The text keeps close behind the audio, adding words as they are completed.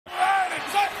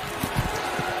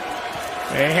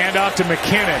A handoff to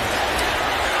McKinnon.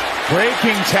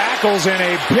 Breaking tackles and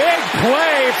a big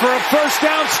play for a first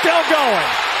down, still going.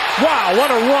 Wow,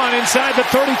 what a run inside the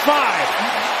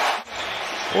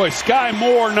 35. Boy, Sky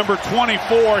Moore, number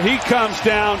 24, he comes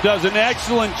down, does an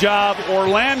excellent job.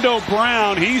 Orlando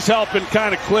Brown, he's helping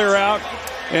kind of clear out.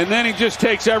 And then he just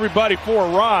takes everybody for a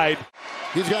ride.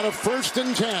 He's got a 1st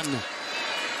and 10.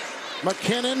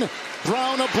 McKinnon,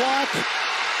 Brown a block.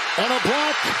 And a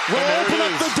block will open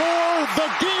up the door. The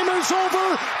game is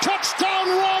over. Touchdown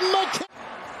run,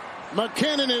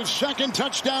 McKinnon, his 2nd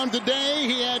touchdown today.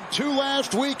 He had 2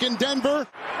 last week in Denver.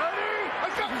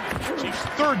 Chiefs'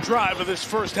 3rd drive of this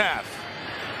first half.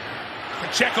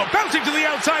 Pacheco bouncing to the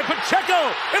outside.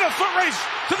 Pacheco in a foot race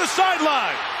to the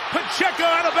sideline. Pacheco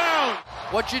out of bounds.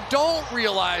 What you don't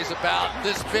realize about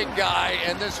this big guy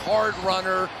and this hard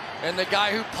runner and the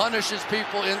guy who punishes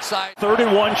people inside. 3rd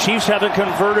and 1, Chiefs haven't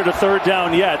converted a 3rd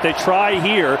down yet. They try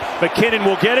here. McKinnon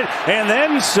will get it, and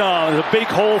then some. A big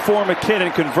hole for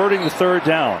McKinnon, converting the 3rd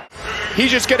down.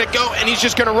 He's just going to go, and he's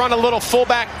just going to run a little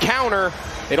fullback counter.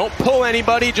 They don't pull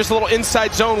anybody, just a little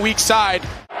inside zone, weak side.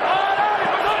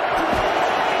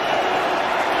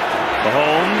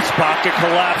 Mahomes, pocket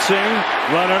collapsing,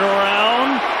 running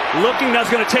around. Looking, that's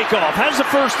going to take off. Has the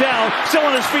 1st down, still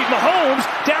on his feet. Mahomes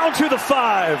down to the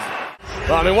 5.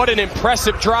 Well, I mean, what an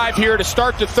impressive drive here to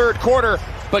start the 3rd quarter,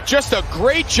 but just a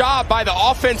great job by the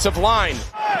offensive line.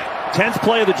 10th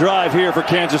play of the drive here for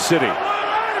Kansas City.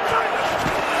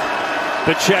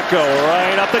 Pacheco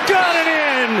right up the gun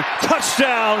and in.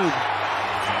 Touchdown.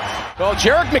 Well,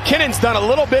 Jerick McKinnon's done a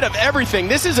little bit of everything.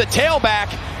 This is a tailback.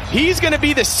 He's going to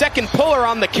be the 2nd puller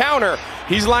on the counter.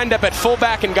 He's lined up at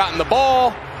fullback and gotten the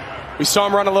ball. We saw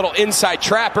him run a little inside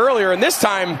trap earlier, and this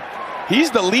time he's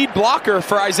the lead blocker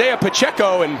for Isaiah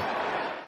Pacheco, and